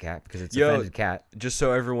screaming at cat because it's offended cat. Just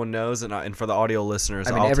so everyone knows, and for the audio listeners,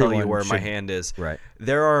 I mean, I'll tell you everyone where my should- hand is. Right.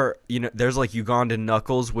 There are, there's like Ugandan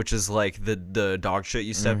Knuckles, which is like the dog shit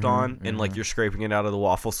you stepped on, and like you're scraping it out of the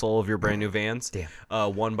waffle sole of your brand new Vans.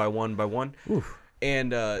 Damn. One by one by one. Oof.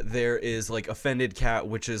 And there is like offended cat,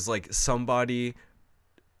 which is like somebody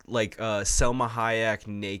like Selma Hayek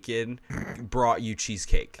naked brought you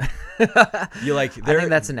cheesecake. You like I think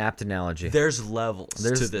that's an apt analogy. there's levels to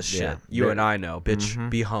There's- this yeah. shit. You There- and I know, bitch.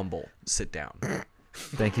 Be humble. Sit down.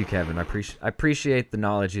 Thank you, Kevin. I appreciate the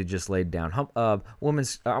knowledge you just laid down.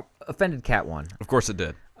 Woman's offended cat one. Of course it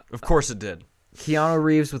did. Of course it did. Keanu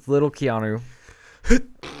Reeves with little Keanu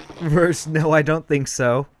versus No, I Don't Think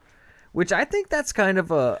So. Which I think that's kind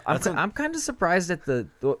of I'm kind of surprised at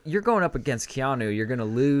you're going up against Keanu. You're gonna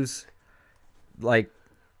lose. Like,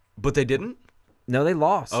 But they didn't? no, they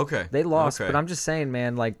lost. Okay. They lost. Okay. But I'm just saying,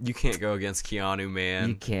 man. Like, You can't go against Keanu, man.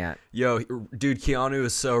 you can't. Yo, dude, Keanu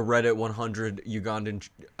is so Reddit 100 Ugandan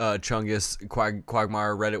Chungus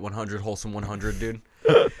Quagmire Reddit 100 Wholesome 100, dude.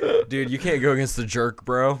 Dude, you can't go against the jerk,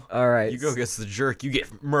 bro. All right. You go against the jerk, you get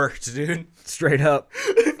murked, dude. Straight up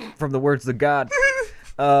from the words of God.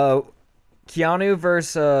 Keanu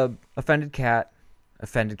versus offended cat.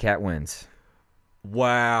 Offended cat wins.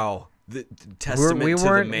 Wow. The testament we to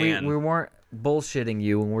weren't the man. we weren't bullshitting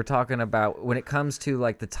you when we're talking about when it comes to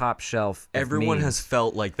like the top shelf. of Everyone memes. has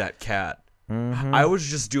felt like that cat. I was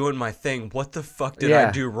just doing my thing. What the fuck did Yeah.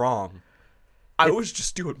 I do wrong? I was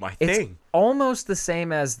just doing my It's thing. almost the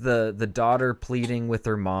same as the daughter pleading with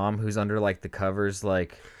her mom, who's under like the covers,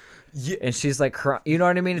 like, Yeah, and she's like, you know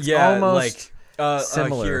what I mean? It's yeah, almost like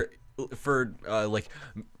similar. here for like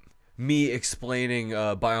me explaining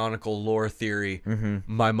Bionicle lore theory.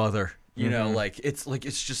 My mother, you know, like it's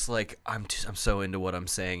just like I'm so into what I'm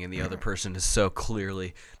saying, and the other person is so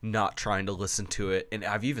clearly not trying to listen to it, and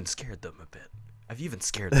I've even scared them a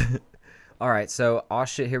bit. All right, so aw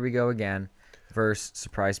shit, here we go again. Versus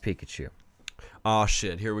surprise Pikachu. Oh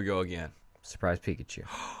shit, here we go again. Surprise Pikachu.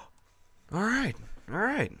 All right,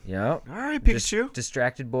 Yep. all right, Pikachu.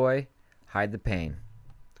 Distracted boy, hide the pain.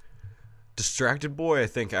 Distracted boy, I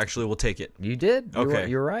think actually will take it. You did. Okay,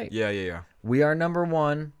 You're right. Yeah. We are number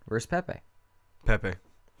one versus Pepe. Pepe.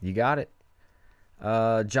 You got it.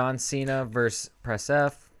 John Cena versus Press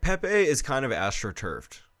F. Pepe is kind of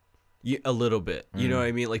astroturfed. A little bit. You know what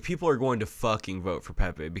I mean? Like, people are going to fucking vote for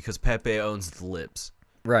Pepe because Pepe owns the libs.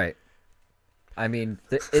 Right. I mean,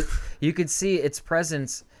 you could see its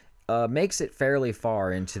presence makes it fairly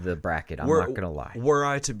far into the bracket. I'm not going to lie. Were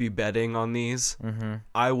I to be betting on these,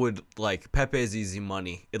 I would, like, Pepe's easy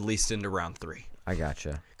money, at least into round 3. I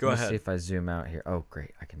gotcha. Go Let's ahead. see if I zoom out here. Oh,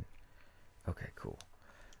 great. I can. Okay, cool.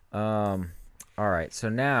 All right. So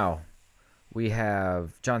now we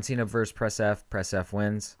have John Cena versus Press F. Press F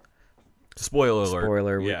wins. Spoiler alert.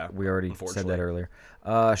 Spoiler. Yeah. We already said unfortunately. that earlier.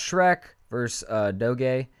 Shrek versus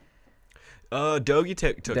Doge. Dogi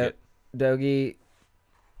took it. Doge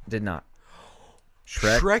did not.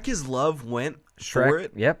 Shrek is love went for Shrek.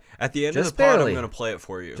 it. Yep. At the end Just of the pod, barely. I'm going to play it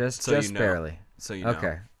for you. Just so you know. barely. So you know.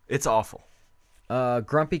 Okay. It's awful.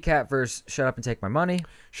 Grumpy Cat versus Shut Up and Take My Money.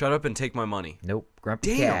 Shut up and take my money. Nope.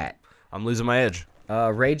 Grumpy Damn. Cat. I'm losing my edge.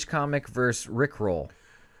 Rage Comic versus Rick Roll.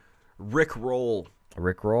 Rick Roll.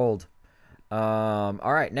 Rick rolled.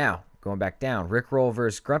 All right, now going back down. Rickroll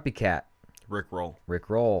versus Grumpy Cat. Rickroll.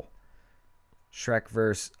 Rickroll. Shrek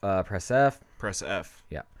versus Press F. Press F.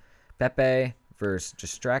 Yeah. Pepe versus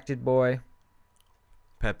Distracted Boy.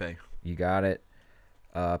 Pepe. You got it.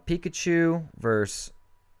 Pikachu versus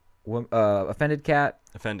Offended Cat.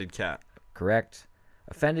 Offended Cat. Correct.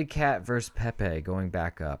 Offended Cat versus Pepe. Going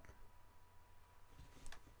back up.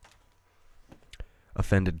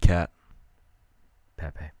 Offended Cat.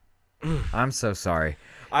 Pepe. I'm so sorry.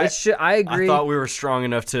 I agree. I thought we were strong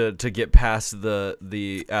enough to get past the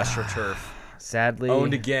AstroTurf. Sadly,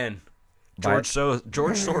 Owned again. George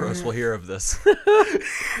Soros will hear of this.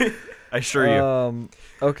 I assure you.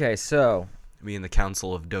 Okay, so Me and the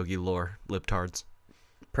Council of Dogie Lore Liptards.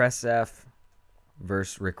 Press F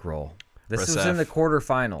versus Rickroll. This Press was in the F.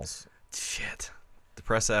 quarterfinals. Shit. The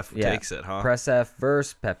Press F Yeah. takes it, huh? Press F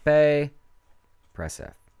versus Pepe. Press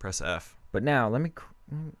F. Press F. But now let me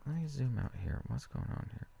zoom out here. What's going on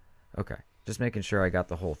here? Okay, just making sure I got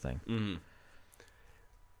the whole thing. Mm-hmm.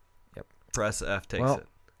 Yep. Press F takes Well, it.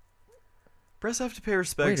 Press F to pay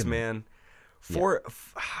respects, wait a minute. man.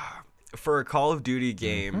 For a Call of Duty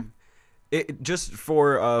game, it just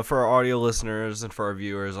for our audio listeners and for our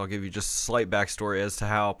viewers, I'll give you just a slight backstory as to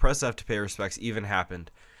how Press F to pay respects even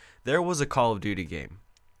happened. There was a Call of Duty game.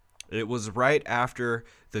 It was right after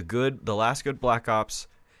the last good Black Ops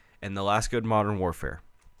and the last good Modern Warfare.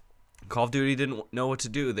 Call of Duty didn't know what to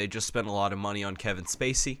do. They just spent a lot of money on Kevin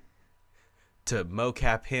Spacey to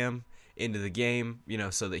mocap him into the game,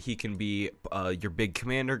 so that he can be your big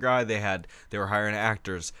commander guy. They were hiring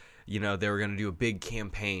actors. They were going to do a big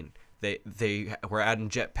campaign. They were adding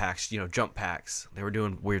jetpacks, jump packs. They were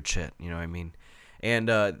doing weird shit, you know what I mean? And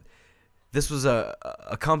this was a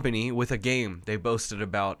company with a game they boasted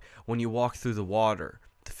about. When you walk through the water,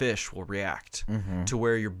 the fish will react to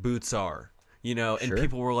where your boots are, and Sure.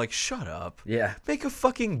 people were like, shut up. Yeah. Make a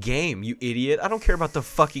fucking game, you idiot. I don't care about the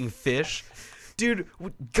fucking fish. Dude,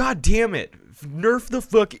 god damn it. Nerf the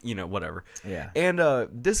fuck, whatever. Yeah. And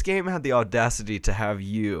this game had the audacity to have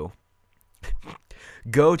you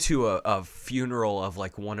go to a funeral of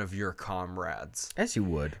like one of your comrades As you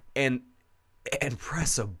would. and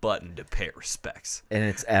press a button to pay respects. And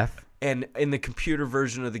it's F. And in the computer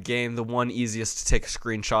version of the game, the one easiest to take a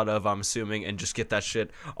screenshot of, I'm assuming, and just get that shit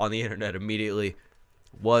on the internet immediately,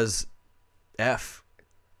 was F.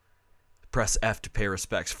 Press F to pay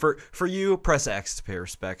respects. For you, press X to pay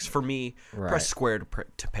respects. For me, Right. press square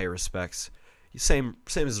to pay respects. Same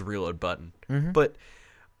as the reload button. Mm-hmm. But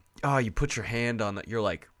you put your hand on that. You're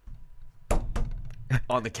like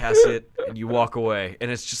on the cassette, and you walk away, and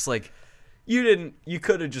it's just like you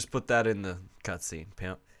could have just put that in the cutscene,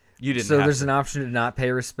 pimp. You didn't. So have there's to. an option to not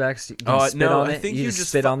pay respects. You can spit no, on I it. think you you just just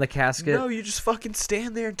spit on the casket. No, you just fucking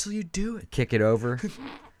stand there until you do it. Kick it over.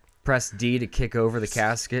 Press D to kick over the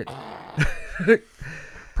casket.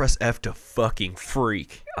 Press F to fucking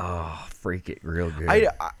freak. Oh, freak it real good.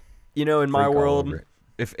 I in my Freak all world, over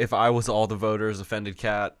it. if I was all the voters, Offended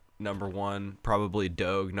Cat number 1, probably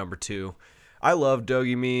Doge number 2. I love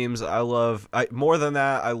Dogie memes. More than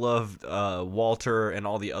that, I love Walter and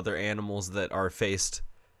all the other animals that are faced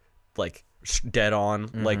like dead on,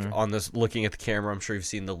 like on this looking at the camera. I'm sure you've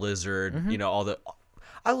seen the lizard.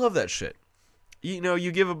 I love that shit.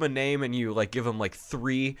 You give them a name and you like give them like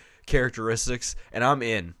 3 characteristics, and I'm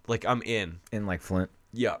in. In like Flint.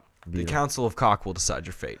 Yeah. The Beautiful. Council of Cock will decide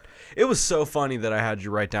your fate. It was so funny that I had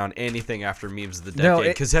you write down anything after memes of the No,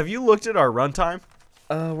 decade. Because have you looked at our runtime?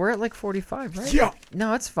 We're at like 45, right? Yeah.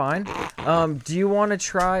 No, it's fine. Do you want to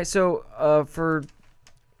try? So, for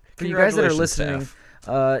you guys that are Congratulations to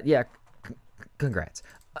listening, yeah, congrats.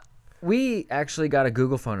 We actually got a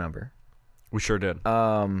Google phone number. We sure did.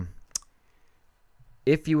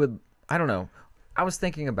 If you would, I don't know. I was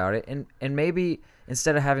thinking about it, and maybe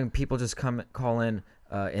instead of having people just call in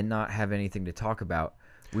and not have anything to talk about,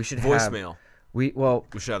 we should have Voicemail. We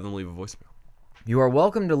should have them leave a voicemail. You are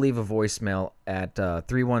welcome to leave a voicemail at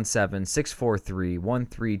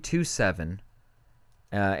 317-643-1327,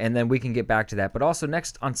 and then we can get back to that. But also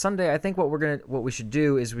next on Sunday, I think what we should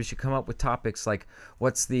do is we should come up with topics like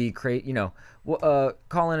what's the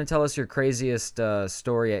call in and tell us your craziest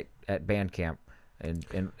story at band camp and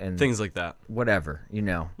Things like that. whatever.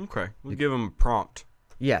 Okay. We'll give them a prompt.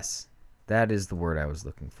 Yes, that is the word I was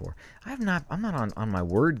looking for. I'm not on my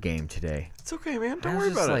word game today. It's okay, man. Don't I was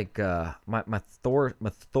worry just about like my Thoris.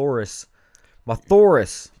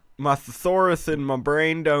 My thesaurus in my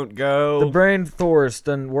brain don't go. The brain Thoris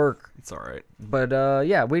doesn't work. It's all right. But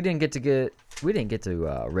yeah, we didn't get to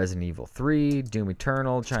Resident Evil 3, Doom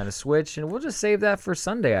Eternal, trying to Switch, and we'll just save that for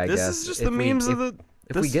Sunday, I guess. This is just the memes of the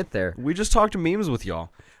if we get there. We just talked memes with y'all.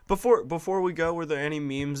 Before we go, were there any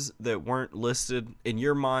memes that weren't listed in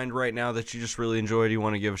your mind right now that you just really enjoyed? You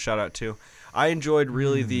want to give a shout out to? I enjoyed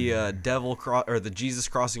really the the Jesus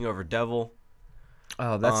crossing over devil.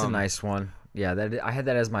 Oh, that's a nice one. Yeah, I had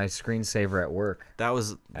that as my screensaver at work. That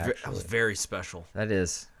was very special. That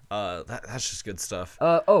is. That's just good stuff.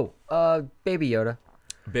 Baby Yoda.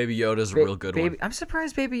 Baby Yoda's a real good one. I'm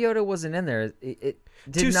surprised Baby Yoda wasn't in there. It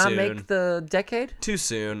did Too not soon. make the decade. Too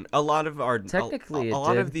soon. A lot of our Technically, a it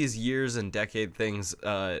lot did. of these years and decade things,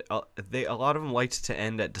 a lot of them liked to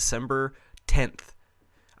end at December 10th.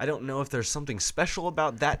 I don't know if there's something special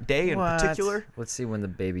about that day in particular. Let's see when the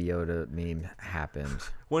Baby Yoda meme happened.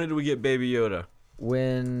 When did we get Baby Yoda?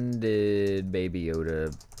 When did Baby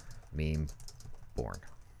Yoda meme born?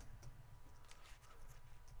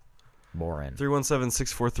 Boren.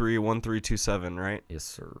 317-643-1327, right? Yes,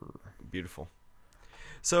 sir. Beautiful.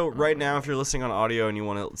 So right now, if you're listening on audio and you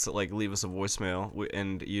want to leave us a voicemail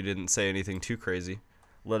and you didn't say anything too crazy,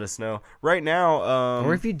 let us know. Right now,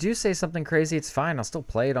 Or if you do say something crazy, it's fine. I'll still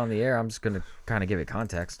play it on the air. I'm just gonna kind of give it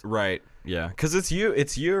context. right, yeah, because it's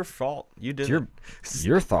your fault. You did it.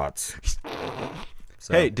 Your thoughts.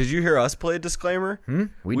 So, Hey, did you hear us play a disclaimer?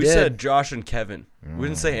 we We did. said Josh and Kevin. We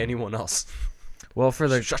didn't say anyone else. Well, for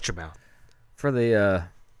the Shut your mouth.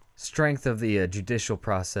 strength of the judicial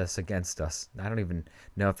process against us. I don't even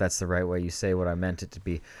know if that's the right way you say what I meant it to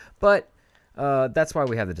be, but that's why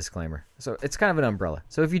we have the disclaimer. So it's kind of an umbrella.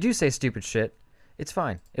 So if you do say stupid shit, it's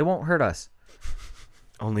fine. It won't hurt us.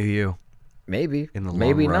 Only you. Maybe. In the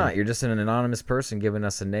Maybe long run. not. You're just an anonymous person giving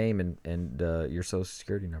us a name and your social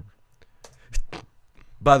security number.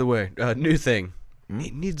 By the way, new thing.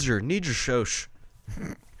 Needs your shosh.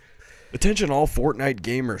 Attention, all Fortnite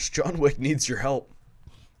gamers. John Wick needs your help.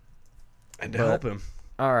 And to But- help him.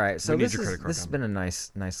 All right. So We need this your credit card this has been a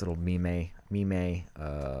nice little meme.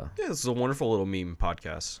 Yeah, this is a wonderful little meme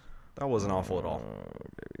podcast. That wasn't awful at all.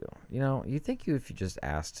 You know, if you just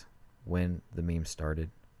asked when the meme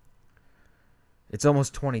started. It's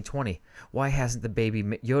almost 2020. Why hasn't the Baby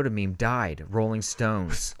Yoda meme died? Rolling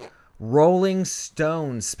Stones. Rolling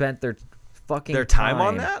Stones spent their fucking Their time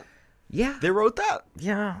on that? Yeah. They wrote that?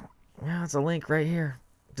 Yeah. Yeah, it's a link right here.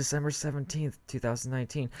 December 17th,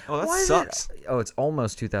 2019. Oh, that Why is sucks. it's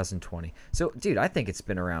almost 2020. So, dude, I think it's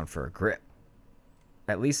been around for a grip.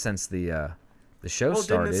 At least since the show Well,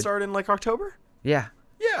 started. didn't it start in like October? Yeah.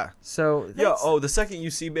 Yeah. So, Yeah. that's- Oh, the second you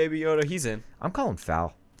see Baby Yoda, he's in. I'm calling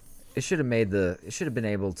foul. It should have been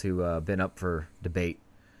able to been up for debate.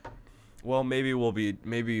 Well, maybe we'll be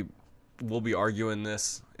arguing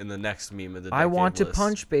this in the next meme of the decade I want to list.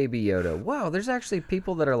 punch Baby Yoda. Wow, there's actually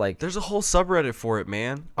people that are like, There's a whole subreddit for it,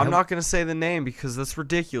 man. I'm not going to say the name because that's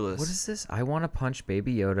ridiculous. what is this? I want to punch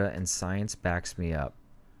Baby Yoda and science backs me up.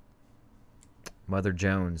 Mother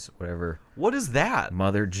Jones, whatever What is that?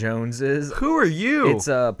 Mother Jones is. Who are you? It's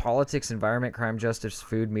politics, environment, crime, justice,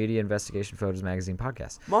 food, media, investigation, photos, magazine,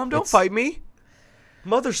 podcast. Mom, don't It's- fight me.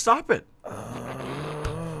 Mother, stop it.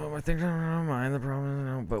 I think I don't mind the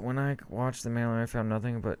problem, but when I watched the mailer, I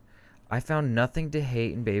found nothing to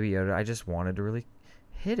hate in Baby Yoda. I just wanted to really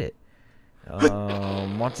hit it.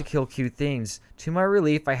 Want to kill cute things. To my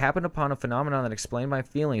relief, I happened upon a phenomenon that explained my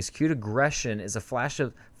feelings. Cute aggression is a flash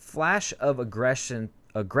of aggressive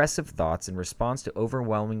thoughts in response to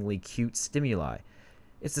overwhelmingly cute stimuli.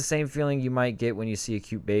 It's the same feeling you might get when you see a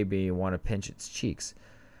cute baby and want to pinch its cheeks.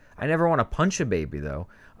 I never want to punch a baby, though.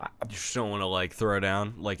 You just don't want to like throw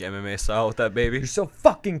down like MMA style with that baby. You're so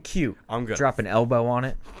fucking cute. I'm gonna Drop an elbow on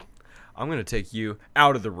it. I'm gonna take you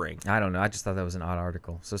out of the ring. I don't know. I just thought that was an odd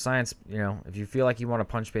article. So science, if you feel like you want to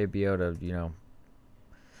punch Baby Yoda,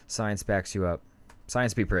 science backs you up.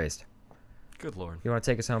 Science be praised. Good lord. You want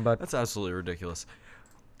to take us home, bud? That's absolutely ridiculous.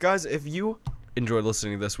 Guys, if you enjoyed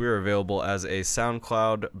listening to this, we are available as a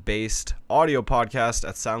SoundCloud-based audio podcast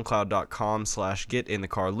at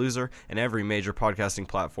soundcloud.com/getinthecarloser and every major podcasting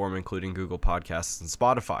platform, including Google Podcasts and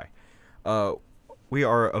Spotify. We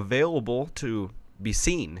are available to be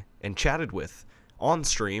seen and chatted with on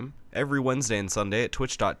stream every Wednesday and Sunday at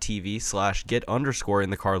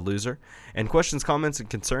twitch.tv/get_inthecarloser. And questions, comments, and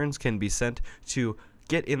concerns can be sent to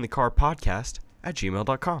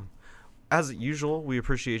getinthecarpodcast@gmail.com. As usual, we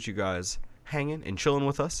appreciate you guys hanging and chilling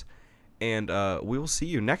with us, and we will see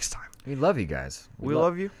you next time. We love you guys. We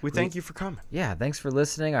love you. We thank you for coming. Yeah, thanks for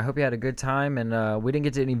listening. I hope you had a good time. And we didn't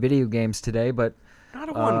get to any video games today, but Not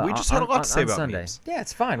a one. We just had a lot to say about Sunday. memes. Yeah,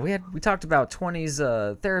 it's fine. We talked about 20s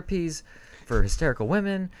therapies for hysterical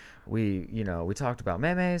women. We talked about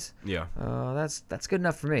memes. Yeah. That's good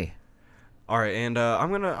enough for me. All right, and I'm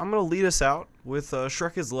gonna lead us out with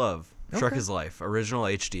 "Shrek is Love" Shrek Okay. is life. Original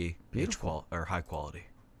HD. Beautiful. Or high quality.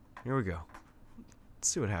 Here we go. Let's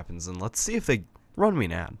see what happens, and let's see if they run me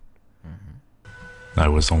an ad. I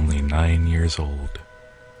was only 9 years old.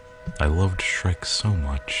 I loved Shrek so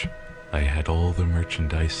much, I had all the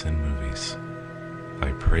merchandise and movies.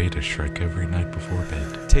 I pray to Shrek every night before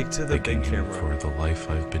bed, Take to the thanking big him camera. for the life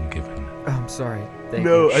I've been given. Oh, I'm sorry. Thank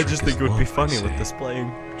No, you. I Shrek just is think it would be love, I funny with say. this playing.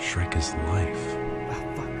 Shrek is life.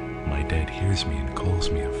 Oh, fuck. My dad hears me and calls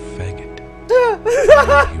me a faggot.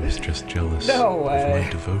 Maybe he was just jealous No of way. my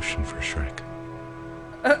devotion for Shrek.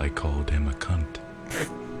 I called him a cunt.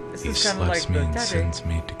 This He is kind of slaps like me the and Daddy. sends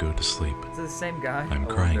me to go to sleep. Is it the same guy? I'm I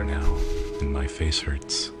crying wonder. now, and my face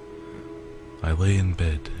hurts. I lay in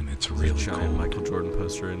bed, and it's really Giant cold. Michael Jordan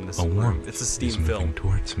poster in this A room. warmth It's a is Steam moving film.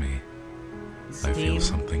 towards me. I feel Steam,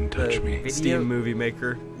 something touch the me. video- Steam movie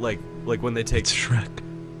maker, like when they take It's Shrek.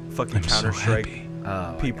 fucking I'm so Counter Strike happy.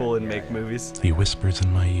 Oh, people okay, and yeah, make yeah. movies. He whispers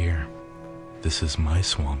in my ear, "This is my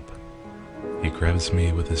swamp." He grabs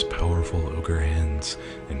me with his powerful ogre hands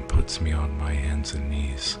and puts me on my hands and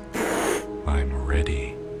knees. I'm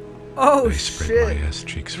ready. Oh I spread shit! my ass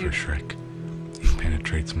cheeks for Shrek. He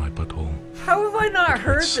penetrates my butthole, How have I not It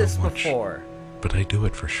heard hurts so this much. before? but I do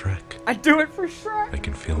it for Shrek. I do it for sure. I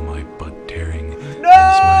can feel my butt tearing No!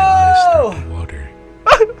 as my eyes start to water.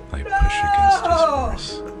 I push against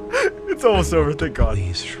his force. It's almost I over, want to thank God.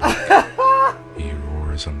 please Shrek. He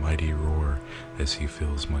roars a mighty roar as he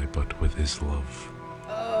fills my butt with his love.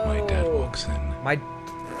 My dad Oh. walks in. My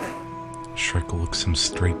Shrek looks him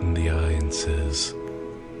straight in the eye and says,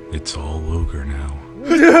 "It's all ogre now."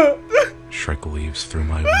 Shrek leaves through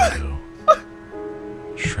my window.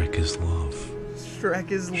 Shrek is love.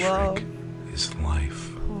 Shrek is love. Shrek is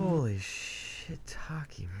life. Holy shit,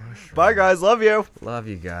 Taki mushroom. Bye, guys. Love you. Love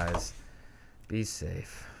you guys. Be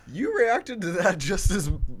safe. You reacted to that just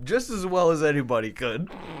as well as anybody could.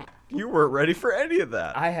 You weren't ready for any of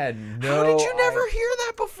that. I had no. How did you never hear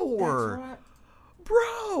that before?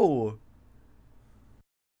 Bro.